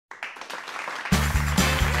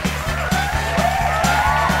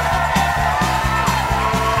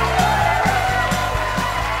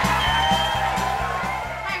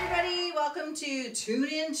to Tune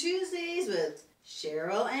In Tuesdays with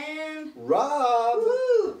Cheryl and Rob.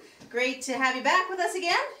 Woo! Great to have you back with us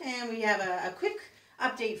again, and we have a quick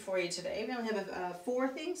update for you today. We only have 4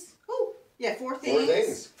 things. Oh, yeah, 4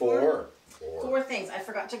 things. Four things. I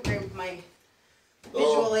forgot to grab my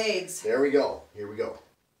visual aids. There we go. Here we go.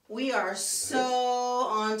 We are so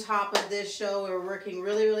on top of this show. We're working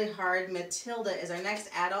really, really hard. Matilda is our next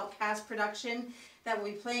adult cast production that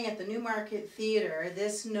will be playing at the Newmarket Theatre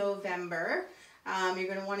this November. You're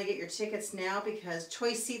going to want to get your tickets now because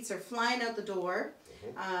choice seats are flying out the door.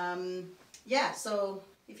 Yeah, so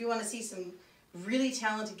if you want to see some really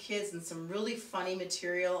talented kids and some really funny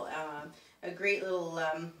material, a great little,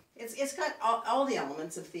 it's got all the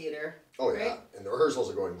elements of theater. Oh, right? yeah, and the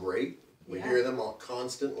rehearsals are going great. We hear them all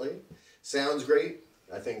constantly. Sounds great.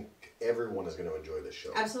 I think everyone is going to enjoy this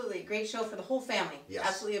show. Absolutely. Great show for the whole family. Yes.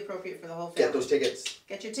 Absolutely appropriate for the whole family. Get those tickets.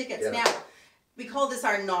 Get your tickets. Get now, we call this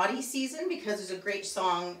our naughty season because there's a great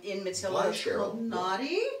song in Matilda called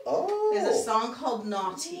Naughty. Oh. There's a song called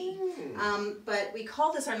Naughty. But we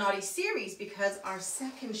call this our naughty series because our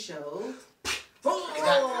second show is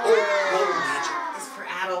for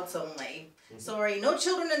adults only. Sorry, no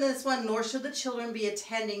children in this one, nor should the children be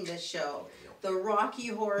attending this show. The Rocky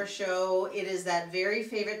Horror Show. It is that very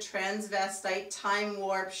favorite transvestite time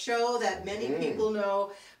warp show that many people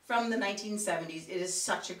know from the 1970s. It is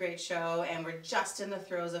such a great show, and we're just in the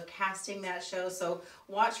throes of casting that show. So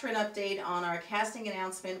watch for an update on our casting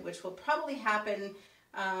announcement, which will probably happen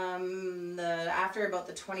after about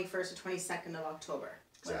the 21st or 22nd of October,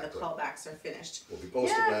 when the callbacks are finished. We'll be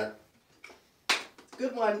posting that.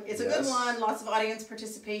 Good one. It's a good one. Lots of audience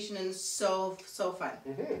participation and so fun.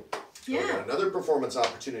 So we've got another performance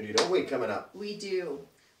opportunity, don't we, coming up? We do.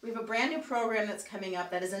 We have a brand new program that's coming up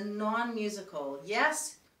that is a non-musical.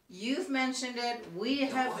 Yes, you've mentioned it. We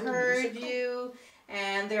have heard you.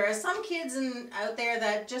 And there are some kids out there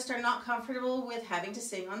that just are not comfortable with having to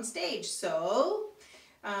sing on stage. So,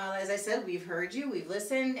 as I said, we've heard you, we've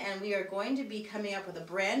listened, and we are going to be coming up with a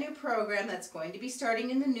brand new program that's going to be starting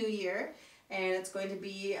in the new year. And it's going to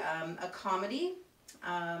be a comedy,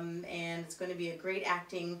 and it's going to be a great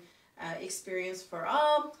acting experience for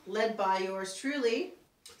all, led by yours truly,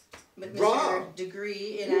 with Mr.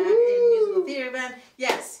 Degree in musical theater band.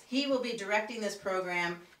 Yes, he will be directing this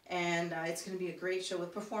program, and it's going to be a great show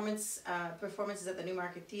with performances at the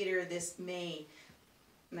Newmarket Theatre this May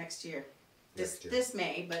next year. This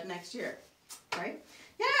May, but next year, right?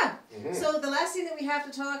 Yeah. So the last thing that we have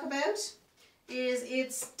to talk about is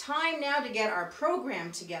it's time now to get our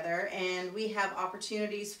program together, and we have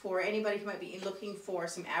opportunities for anybody who might be looking for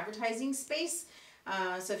some advertising space.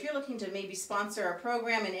 So if you're looking to maybe sponsor our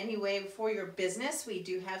program in any way for your business, we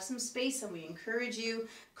do have some space, and we encourage you.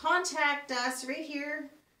 Contact us right here,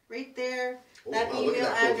 right there. That email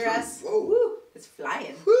address. Woo, it's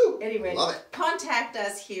flying. Woo, anyway, love it. Contact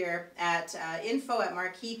us here at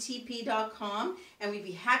info@marqueetp.com, and we'd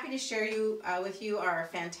be happy to share with you our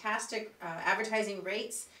fantastic advertising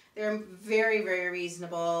rates. They're very, very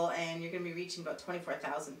reasonable, and you're going to be reaching about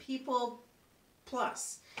 24,000 people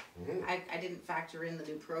plus. I didn't factor in the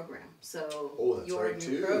new program, so your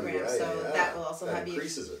new program, that will also have you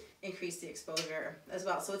increase the exposure as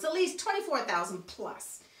well. So it's at least 24,000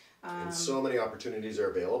 plus. And so many opportunities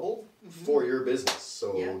are available for your business.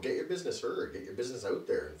 So get your business heard, get your business out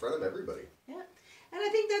there in front of everybody. Yeah. And I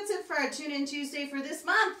think that's it for our Tune In Tuesday for this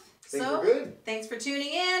month. We're good. Thanks for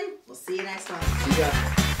tuning in. We'll see you next month. See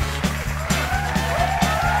ya.